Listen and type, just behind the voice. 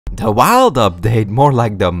The wild update, more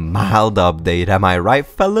like the mild update, am I right,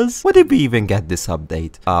 fellas? What did we even get this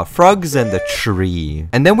update? Frogs and the tree.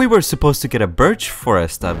 And then we were supposed to get a birch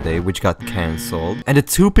forest update, which got cancelled. And the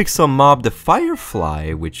 2-pixel mob, the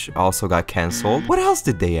firefly, which also got cancelled. What else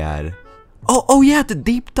did they add? Oh yeah, the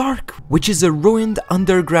Deep Dark, which is a ruined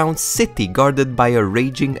underground city guarded by a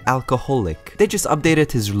raging alcoholic. They just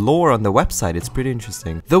updated his lore on the website, it's pretty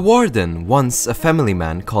interesting. The Warden, once a family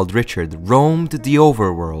man called Richard, roamed the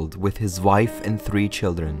overworld with his wife and 3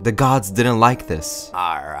 children. The gods didn't like this.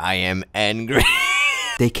 I am angry.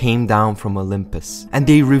 They came down from Olympus, and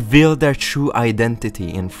they revealed their true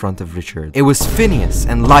identity in front of Richard. It was Phineas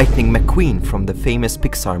and Lightning McQueen from the famous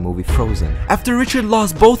Pixar movie Frozen. After Richard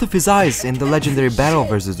lost both of his eyes in the legendary battle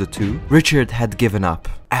versus the two, Richard had given up.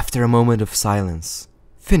 After a moment of silence,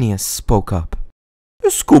 Phineas spoke up.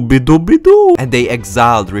 Scooby-Dooby-Doo! And they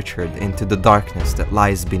exiled Richard into the darkness that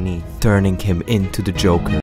lies beneath, turning him into the Joker.